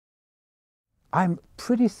I'm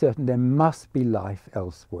pretty certain there must be life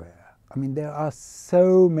elsewhere. I mean, there are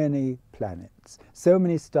so many planets, so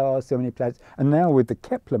many stars, so many planets. And now with the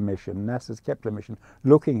Kepler mission, NASA's Kepler mission,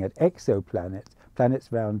 looking at exoplanets, planets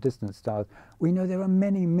around distant stars, we know there are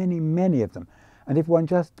many, many, many of them. And if one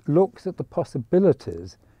just looks at the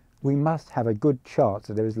possibilities, we must have a good chance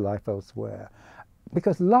that there is life elsewhere.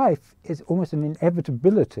 Because life is almost an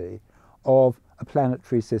inevitability of a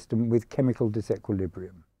planetary system with chemical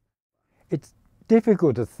disequilibrium. It's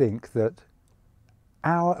difficult to think that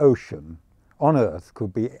our ocean on Earth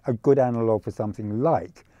could be a good analogue for something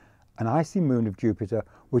like an icy moon of Jupiter,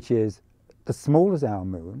 which is as small as our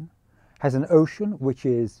moon, has an ocean which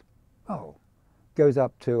is, goes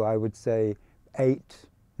up to, I would say, 8,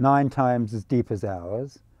 9 times as deep as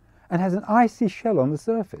ours, and has an icy shell on the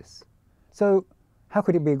surface. So how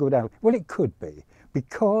could it be a good analogue? Well, it could be,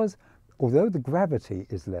 because although the gravity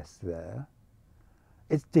is less there,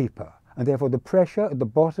 it's deeper. And therefore the pressure at the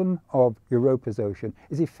bottom of Europa's ocean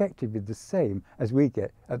is effectively the same as we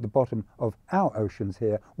get at the bottom of our oceans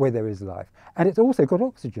here, where there is life. And it's also got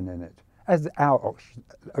oxygen in it, as our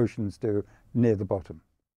oceans do near the bottom.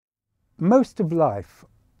 Most of life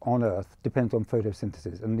on Earth depends on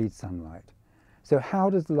photosynthesis and needs sunlight. So how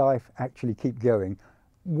does life actually keep going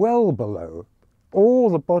well below all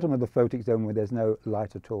the bottom of the photic zone where there's no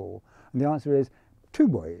light at all? And the answer is 2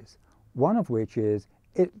 ways, one of which is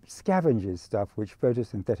it scavenges stuff which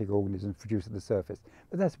photosynthetic organisms produce at the surface.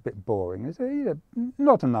 But that's a bit boring. It's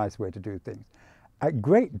not a nice way to do things. At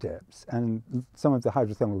great depths, and some of the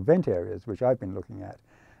hydrothermal vent areas which I've been looking at,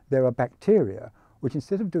 there are bacteria which,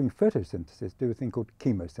 instead of doing photosynthesis, do a thing called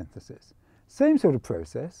chemosynthesis. Same sort of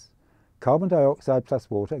process. Carbon dioxide plus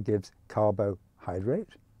water gives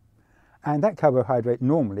carbohydrate. And that carbohydrate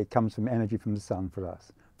normally comes from energy from the sun for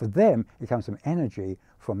us. For them, it comes from energy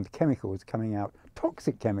from the chemicals coming out,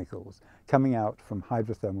 toxic chemicals coming out from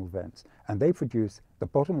hydrothermal vents. And they produce the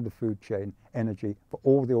bottom of the food chain energy for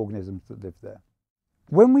all the organisms that live there.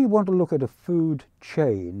 When we want to look at a food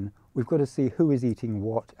chain, we've got to see who is eating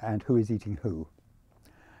what and who is eating who.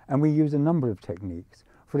 And we use a number of techniques.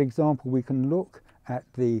 For example, we can look at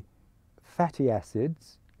the fatty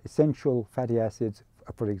acids, essential fatty acids,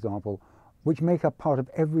 for example, which make up part of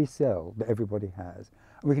every cell that everybody has.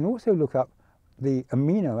 And we can also look up the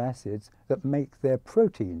amino acids that make their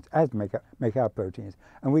proteins, as make our proteins.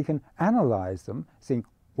 And we can analyze them, seeing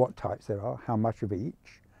what types there are, how much of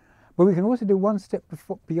each. But we can also do one step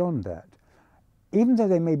beyond that. Even though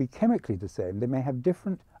they may be chemically the same, they may have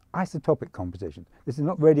different isotopic compositions. This is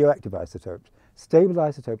not radioactive isotopes. Stable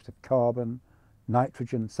isotopes of carbon,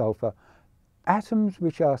 nitrogen, sulfur, atoms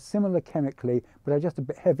which are similar chemically but are just a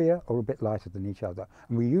bit heavier or a bit lighter than each other.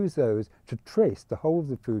 And we use those to trace the whole of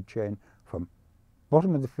the food chain from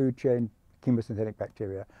bottom of the food chain, chemosynthetic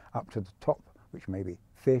bacteria, up to the top, which may be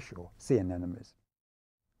fish or sea anemones.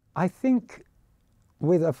 I think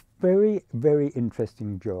with a very, very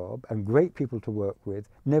interesting job and great people to work with,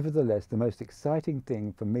 nevertheless, the most exciting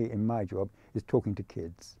thing for me in my job is talking to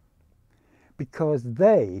kids. Because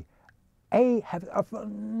they, have a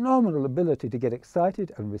phenomenal ability to get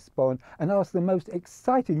excited and respond and ask the most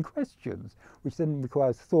exciting questions, which then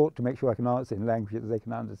requires thought to make sure I can answer in language that they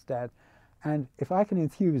can understand. And if I can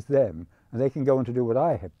enthuse them and they can go on to do what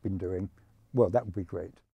I have been doing, well, that would be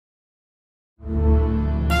great.